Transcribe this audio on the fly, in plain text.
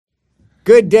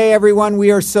Good day, everyone.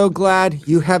 We are so glad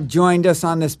you have joined us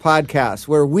on this podcast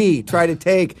where we try to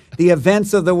take the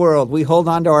events of the world. We hold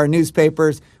on to our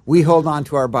newspapers. We hold on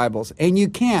to our Bibles. And you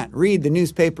can't read the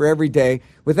newspaper every day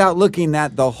without looking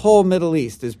at the whole Middle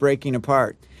East is breaking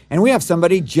apart. And we have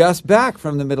somebody just back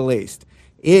from the Middle East.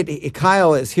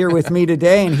 Kyle is here with me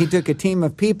today, and he took a team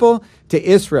of people to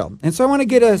Israel. And so I want to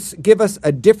give us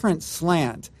a different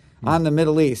slant on the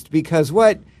Middle East, because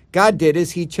what God did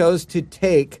is he chose to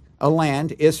take a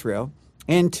land, Israel,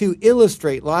 and to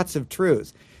illustrate lots of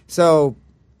truths. So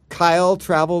Kyle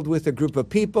traveled with a group of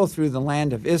people through the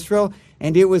land of Israel,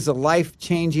 and it was a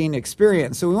life-changing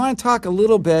experience. So we want to talk a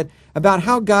little bit about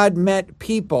how God met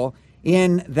people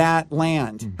in that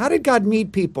land. How did God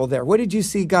meet people there? What did you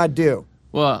see God do?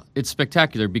 Well, it's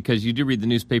spectacular because you do read the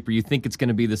newspaper. You think it's going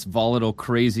to be this volatile,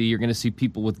 crazy. You're going to see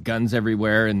people with guns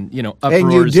everywhere and,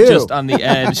 uproars just on the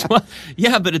edge. Well,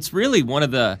 yeah, but it's really one of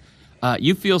the,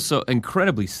 you feel so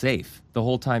incredibly safe the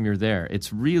whole time you're there.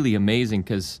 It's really amazing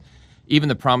because even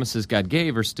the promises God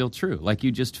gave are still true. Like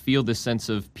you just feel this sense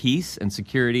of peace and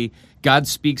security. God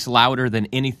speaks louder than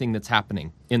anything that's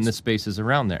happening in the spaces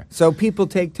around there. So people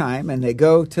take time and they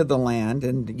go to the land,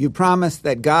 and you promise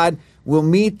that God will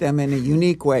meet them in a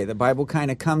unique way. The Bible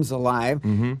kind of comes alive.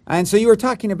 Mm-hmm. And so you were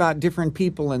talking about different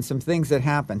people and some things that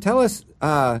happened. Tell us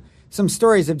some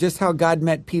stories of just how God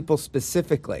met people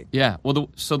specifically. Yeah, well,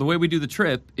 so the way we do the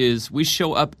trip is we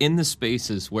show up in the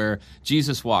spaces where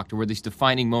Jesus walked, or where these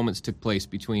defining moments took place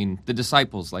between the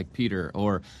disciples like Peter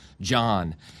or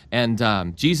John.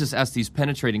 And Jesus asked these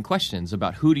penetrating questions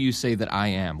about, who do you say that I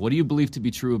am? What do you believe to be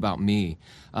true about me,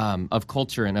 of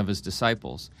culture and of his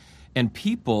disciples? And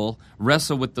people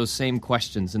wrestle with those same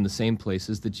questions in the same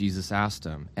places that Jesus asked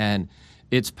them. And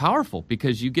it's powerful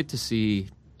because you get to see,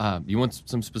 you want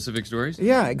some specific stories?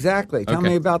 Yeah, exactly. Tell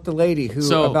me about the lady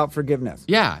about forgiveness.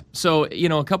 Yeah. So,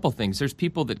 a couple things. There's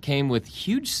people that came with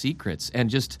huge secrets and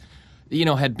just,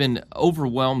 had been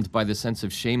overwhelmed by the sense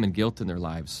of shame and guilt in their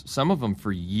lives. Some of them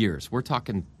for years. We're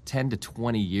talking 10 to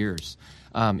 20 years.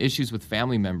 Issues with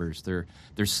family members, their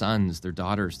sons, their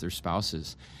daughters, their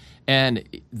spouses. And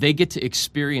they get to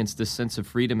experience this sense of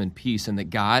freedom and peace, and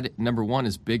that God, number one,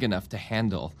 is big enough to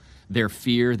handle their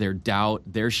fear, their doubt,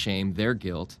 their shame, their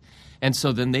guilt. And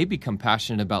so then they become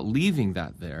passionate about leaving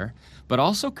that there, but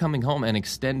also coming home and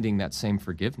extending that same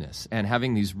forgiveness and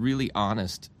having these really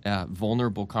honest,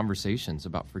 vulnerable conversations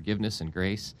about forgiveness and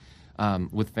grace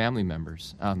with family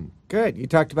members. Good. You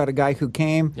talked about a guy who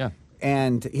came. Yeah.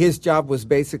 And his job was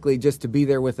basically just to be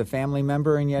there with a family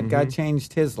member, and yet God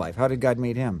changed his life. How did God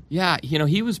meet him? Yeah,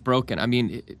 he was broken. I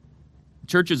mean,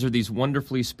 churches are these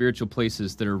wonderfully spiritual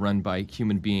places that are run by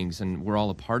human beings, and we're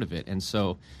all a part of it. And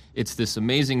so it's this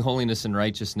amazing holiness and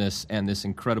righteousness and this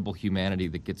incredible humanity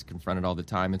that gets confronted all the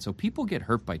time. And so people get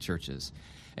hurt by churches.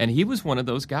 And he was one of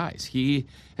those guys. He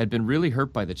had been really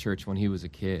hurt by the church when he was a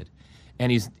kid.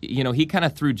 And he kind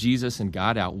of threw Jesus and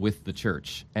God out with the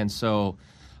church. And so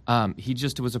he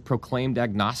just was a proclaimed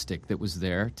agnostic that was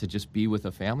there to just be with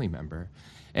a family member.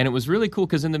 And it was really cool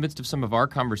because in the midst of some of our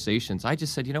conversations, I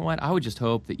just said, you know what, I would just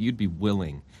hope that you'd be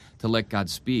willing to let God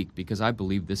speak, because I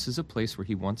believe this is a place where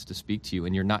he wants to speak to you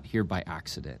and you're not here by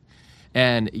accident.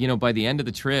 And, by the end of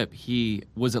the trip, he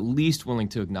was at least willing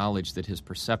to acknowledge that his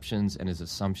perceptions and his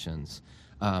assumptions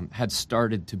had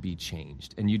started to be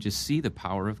changed. And you just see the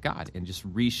power of God in just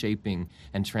reshaping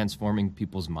and transforming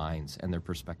people's minds and their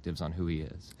perspectives on who he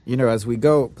is. As we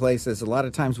go places, a lot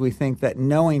of times we think that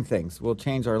knowing things will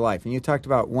change our life. And you talked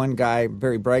about one guy,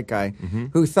 very bright guy,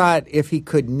 who thought if he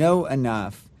could know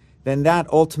enough, then that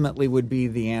ultimately would be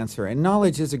the answer. And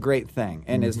knowledge is a great thing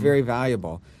and is very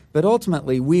valuable. But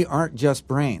ultimately, we aren't just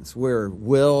brains. We're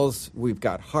wills, we've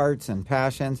got hearts and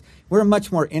passions. We're a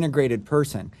much more integrated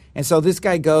person. And so this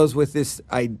guy goes with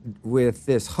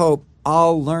this hope,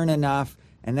 I'll learn enough,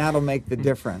 and that'll make the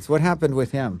difference. What happened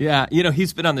with him? Yeah,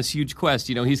 he's been on this huge quest.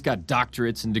 He's got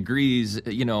doctorates and degrees,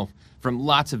 from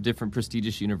lots of different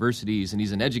prestigious universities, and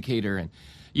he's an educator. And,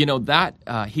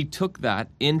 he took that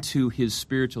into his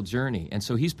spiritual journey. And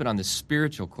so he's been on this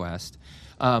spiritual quest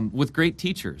with great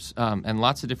teachers and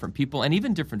lots of different people and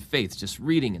even different faiths, just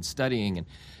reading and studying. And,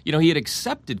 he had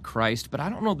accepted Christ, but I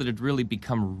don't know that it had really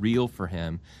become real for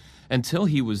him until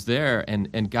he was there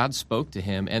and God spoke to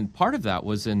him. And part of that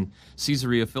was in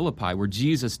Caesarea Philippi, where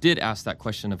Jesus did ask that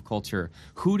question of culture,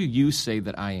 who do you say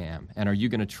that I am? And are you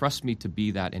going to trust me to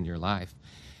be that in your life?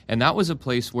 And that was a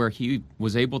place where he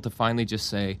was able to finally just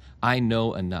say, I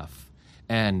know enough,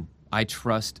 and I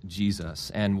trust Jesus.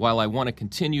 And while I want to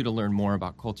continue to learn more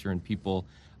about culture and people,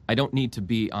 I don't need to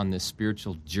be on this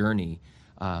spiritual journey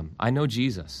I know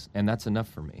Jesus, and that's enough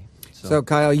for me. So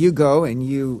Kyle, you go, and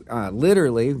you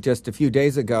literally just a few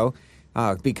days ago,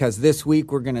 because this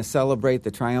week we're going to celebrate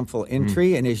the triumphal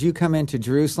entry, and as you come into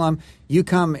Jerusalem, you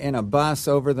come in a bus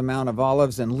over the Mount of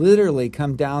Olives and literally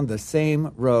come down the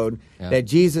same road that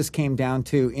Jesus came down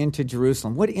to into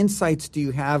Jerusalem. What insights do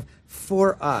you have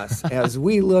for us as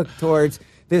we look towards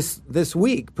this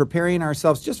week, preparing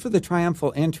ourselves just for the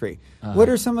triumphal entry? What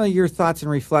are some of your thoughts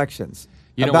and reflections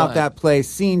about that place,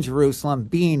 seeing Jerusalem,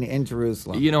 being in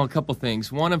Jerusalem? A couple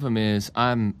things. One of them is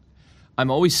I'm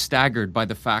always staggered by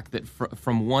the fact that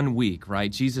from 1 week,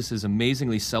 right, Jesus is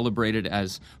amazingly celebrated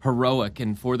as heroic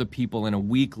and for the people, and a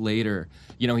week later,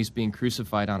 he's being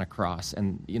crucified on a cross.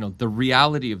 And, the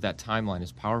reality of that timeline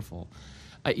is powerful.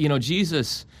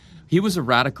 Jesus, he was a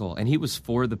radical, and he was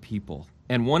for the people.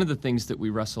 And one of the things that we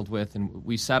wrestled with, and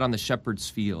we sat on the shepherd's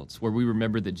fields, where we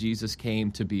remembered that Jesus came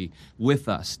to be with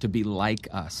us, to be like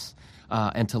us,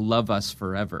 and to love us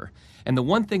forever. And the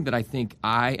one thing that I think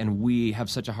I and we have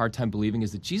such a hard time believing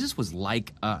is that Jesus was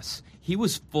like us. He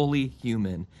was fully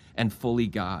human and fully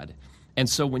God. And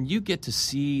so when you get to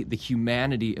see the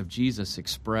humanity of Jesus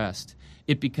expressed,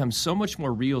 it becomes so much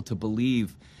more real to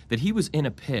believe that he was in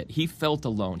a pit. He felt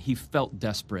alone. He felt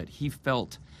desperate. He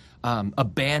felt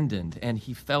abandoned, and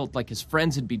he felt like his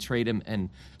friends had betrayed him.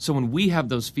 And so when we have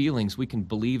those feelings, we can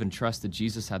believe and trust that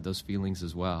Jesus had those feelings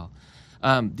as well.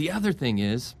 The other thing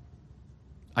is,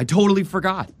 I totally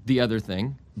forgot the other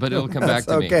thing, but it'll come back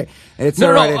to me. Okay, it's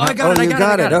all right. I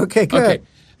got it. Okay, good. Okay.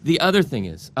 The other thing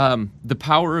is the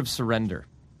power of surrender.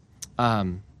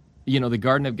 The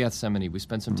Garden of Gethsemane, we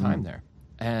spent some time there.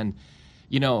 And,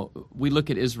 we look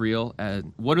at Israel,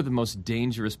 and what are the most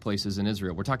dangerous places in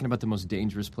Israel? We're talking about the most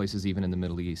dangerous places even in the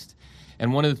Middle East.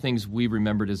 And one of the things we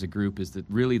remembered as a group is that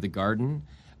really the Garden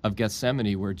of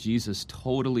Gethsemane, where Jesus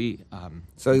totally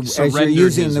so as you're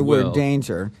using the word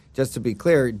danger, just to be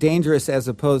clear, dangerous as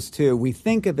opposed to, we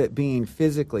think of it being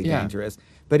physically dangerous,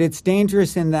 but it's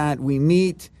dangerous in that we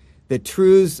meet the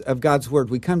truths of God's word.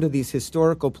 We come to these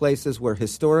historical places where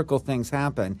historical things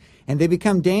happen, and they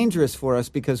become dangerous for us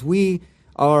because we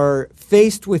are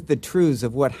faced with the truths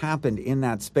of what happened in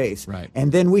that space. Right.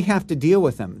 And then we have to deal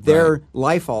with them. They're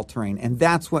life-altering, and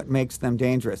that's what makes them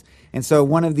dangerous. And so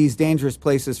one of these dangerous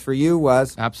places for you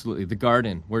was? Absolutely. The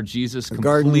garden, where Jesus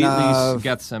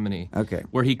Gethsemane,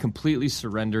 where he completely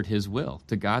surrendered his will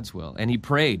to God's will. And he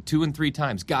prayed 2 and 3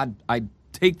 times, God, I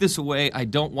take this away. I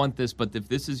don't want this, but if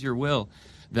this is your will,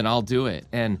 then I'll do it.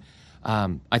 And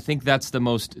I think that's the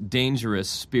most dangerous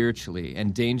spiritually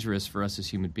and dangerous for us as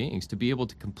human beings, to be able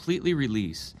to completely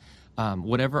release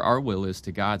whatever our will is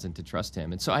to God's and to trust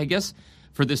him. And so I guess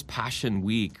for this Passion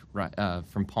Week,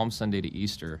 from Palm Sunday to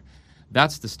Easter,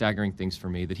 that's the staggering things for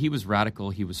me, that he was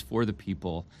radical, he was for the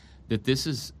people, that this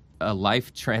is a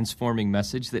life-transforming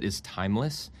message that is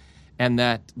timeless, and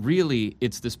that really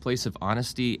it's this place of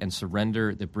honesty and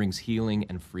surrender that brings healing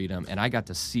and freedom. And I got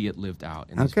to see it lived out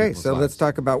in these people's lives. Let's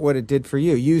talk about what it did for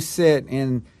you. You sit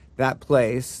in that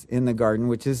place in the garden,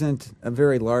 which isn't a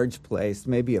very large place,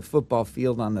 maybe a football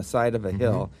field on the side of a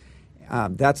hill.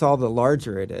 That's all the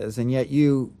larger it is. And yet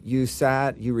you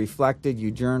sat, you reflected,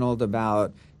 you journaled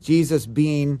about Jesus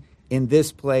being in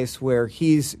this place where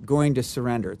he's going to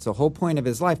surrender. It's the whole point of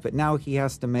his life, but now he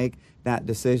has to make that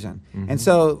decision. And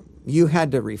so you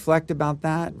had to reflect about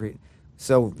that.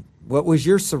 So what was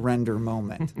your surrender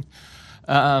moment?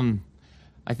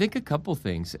 I think a couple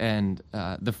things. And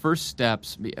the first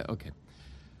steps,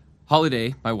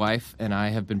 Holiday, my wife, and I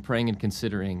have been praying and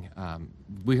considering.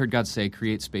 We heard God say,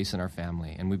 create space in our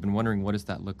family. And we've been wondering, what does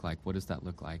that look like? What does that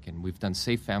look like? And we've done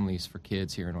Safe Families for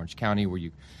Kids here in Orange County, where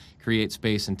you create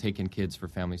space and take in kids for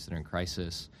families that are in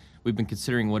crisis. We've been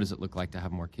considering, what does it look like to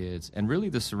have more kids? And really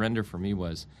the surrender for me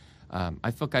was,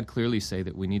 I felt God clearly say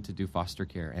that we need to do foster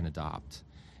care and adopt.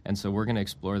 And so we're going to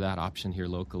explore that option here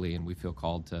locally, and we feel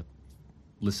called to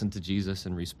listen to Jesus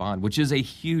and respond, which is a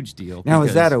huge deal. Now,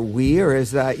 is that a we or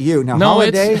is that you? Now, no,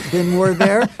 Holiday been more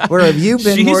there? Or have you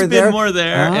been more there? She's been more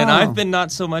there, and I've been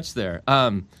not so much there.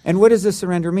 And what does the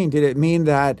surrender mean? Did it mean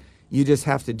that you just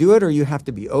have to do it, or you have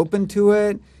to be open to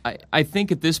it? I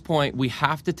think at this point we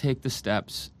have to take the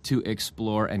steps to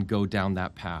explore and go down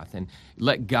that path and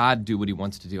let God do what he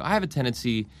wants to do. I have a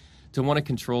tendency to want to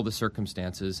control the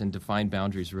circumstances and define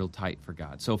boundaries real tight for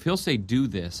God. So if he'll say, do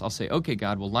this, I'll say, okay,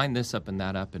 God, we'll line this up and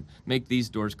that up and make these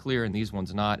doors clear and these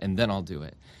ones not, and then I'll do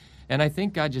it. And I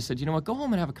think God just said, you know what, go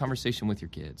home and have a conversation with your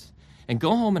kids, and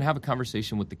go home and have a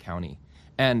conversation with the county.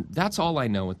 And that's all I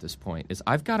know at this point is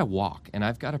I've got to walk, and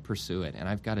I've got to pursue it, and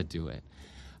I've got to do it.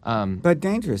 But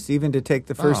dangerous, even to take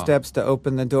the first steps to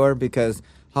open the door, because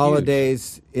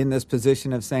holidays in this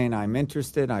position of saying, I'm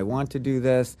interested, I want to do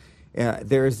this.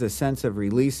 There is a sense of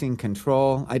releasing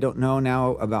control. I don't know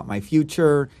now about my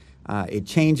future. It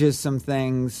changes some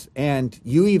things, and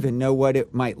you even know what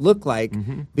it might look like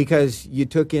because you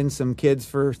took in some kids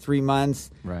for 3 months,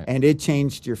 and it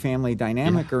changed your family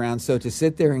dynamic around. So to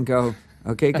sit there and go,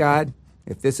 okay, God,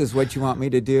 if this is what you want me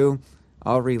to do,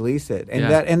 I'll release it. And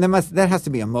that has to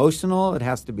be emotional. It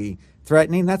has to be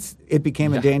threatening. It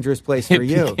became a dangerous place for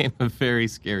you. It became a very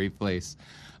scary place.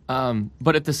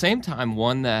 But at the same time,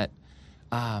 one that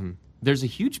there's a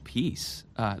huge peace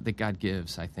that God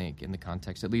gives, I think, in the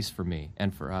context, at least for me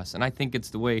and for us. And I think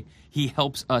it's the way he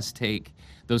helps us take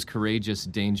those courageous,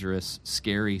 dangerous,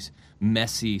 scary,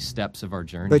 messy steps of our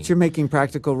journey. But you're making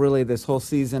practical, really, this whole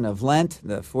season of Lent,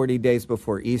 the 40 days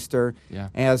before Easter,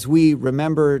 as we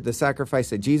remember the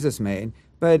sacrifice that Jesus made.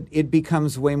 But it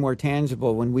becomes way more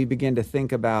tangible when we begin to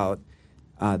think about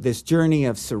this journey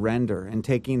of surrender and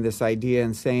taking this idea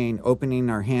and saying, opening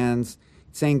our hands,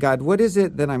 saying, God, what is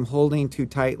it that I'm holding too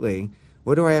tightly?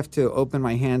 What do I have to open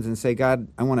my hands and say, God,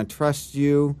 I want to trust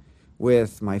you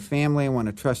with my family. I want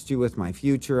to trust you with my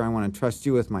future. I want to trust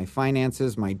you with my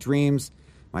finances, my dreams,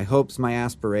 my hopes, my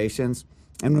aspirations.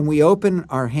 And when we open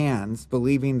our hands,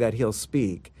 believing that he'll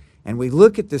speak, and we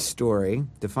look at this story,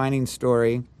 defining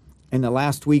story, in the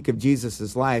last week of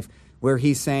Jesus' life, where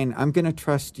he's saying, I'm going to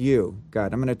trust you,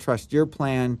 God. I'm going to trust your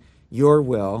plan, your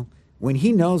will. When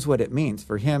he knows what it means.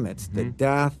 For him, it's the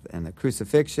death and the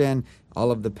crucifixion,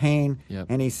 all of the pain.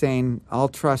 And he's saying, I'll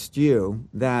trust you.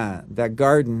 That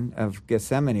Garden of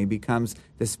Gethsemane becomes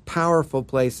this powerful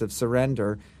place of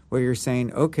surrender where you're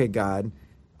saying, okay, God,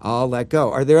 I'll let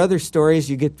go. Are there other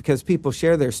stories you get, because people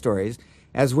share their stories,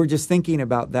 as we're just thinking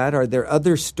about that, are there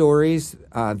other stories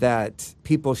that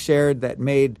people shared that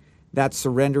made that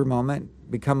surrender moment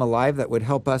become alive that would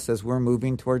help us as we're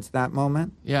moving towards that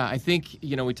moment? Yeah, I think,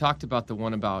 we talked about the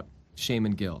one about shame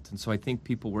and guilt. And so I think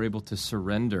people were able to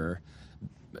surrender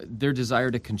their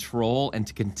desire to control and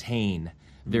to contain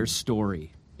their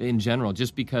story in general,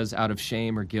 just because out of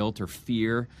shame or guilt or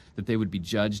fear that they would be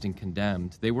judged and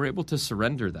condemned, they were able to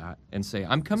surrender that and say,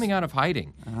 I'm coming out of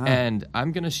hiding and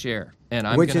I'm going to share.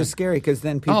 Which is scary, because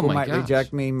then people might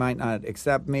reject me, might not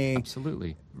accept me.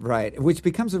 Absolutely. Right, which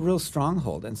becomes a real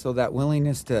stronghold. And so that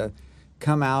willingness to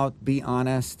come out, be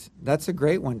honest, that's a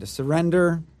great one. To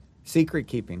surrender, secret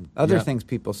keeping, other things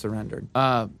people surrendered.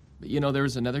 There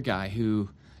was another guy who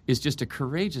is just a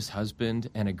courageous husband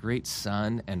and a great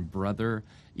son and brother,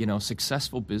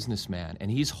 successful businessman. And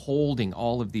he's holding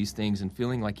all of these things and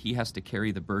feeling like he has to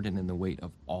carry the burden and the weight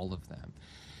of all of them.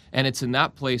 And it's in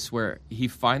that place where he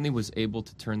finally was able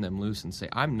to turn them loose and say,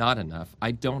 I'm not enough.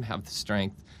 I don't have the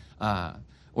strength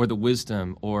or the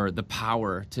wisdom or the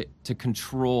power to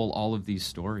control all of these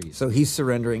stories. So he's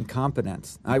surrendering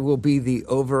competence. I will be the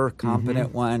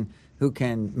overcompetent one who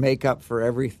can make up for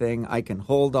everything. I can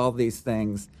hold all these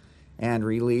things and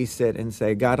release it and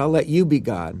say, God, I'll let you be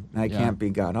God. I can't be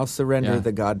God. I'll surrender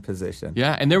the God position.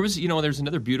 Yeah, and there's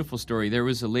another beautiful story. There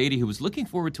was a lady who was looking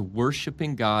forward to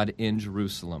worshiping God in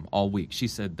Jerusalem all week. She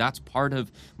said, that's part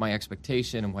of my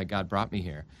expectation and why God brought me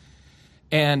here.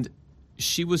 And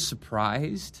she was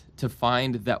surprised to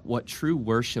find that what true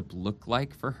worship looked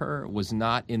like for her was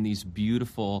not in these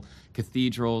beautiful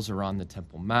cathedrals or on the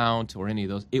Temple Mount or any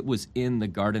of those. It was in the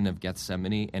Garden of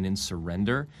Gethsemane and in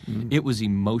surrender. It was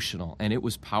emotional and it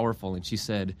was powerful. And she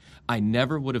said, I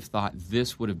never would have thought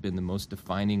this would have been the most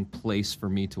defining place for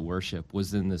me to worship,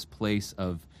 was in this place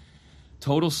of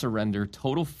total surrender,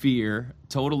 total fear,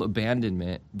 total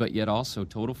abandonment, but yet also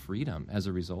total freedom as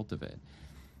a result of it.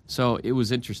 So it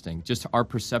was interesting, just our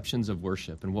perceptions of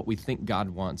worship and what we think God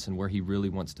wants and where he really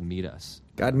wants to meet us.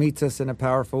 God meets us in a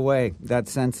powerful way. That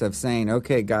sense of saying,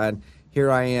 okay, God,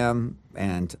 here I am,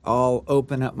 and I'll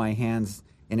open up my hands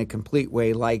in a complete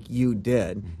way like you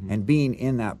did, and being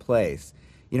in that place.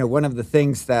 One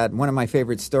of my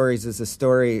favorite stories is a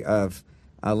story of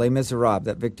Les Miserables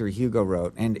that Victor Hugo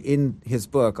wrote. And in his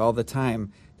book, all the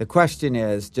time, the question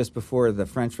is, just before the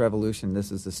French Revolution,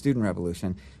 this is the student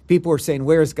revolution, people were saying,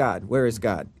 where is God? Where is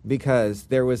God? Because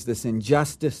there was this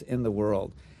injustice in the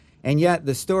world. And yet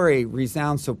the story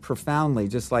resounds so profoundly,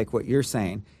 just like what you're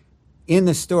saying. In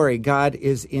the story, God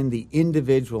is in the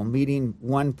individual, meeting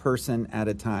one person at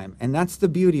a time. And that's the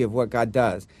beauty of what God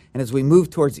does. And as we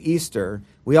move towards Easter,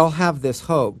 we all have this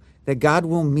hope that God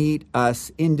will meet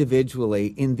us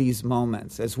individually in these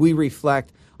moments as we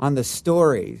reflect on the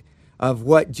story of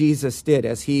what Jesus did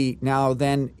as he now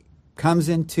then comes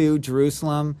into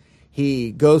Jerusalem.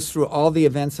 He goes through all the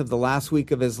events of the last week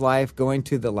of his life, going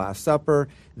to the Last Supper,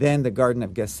 then the Garden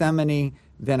of Gethsemane,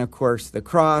 then, of course, the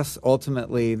cross,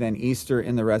 ultimately, then Easter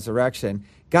in the resurrection.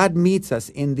 God meets us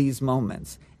in these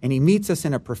moments, and he meets us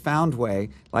in a profound way,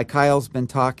 like Kyle's been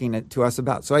talking to us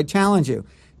about. So I challenge you,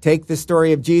 take the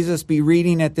story of Jesus, be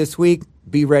reading it this week,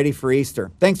 be ready for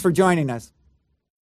Easter. Thanks for joining us.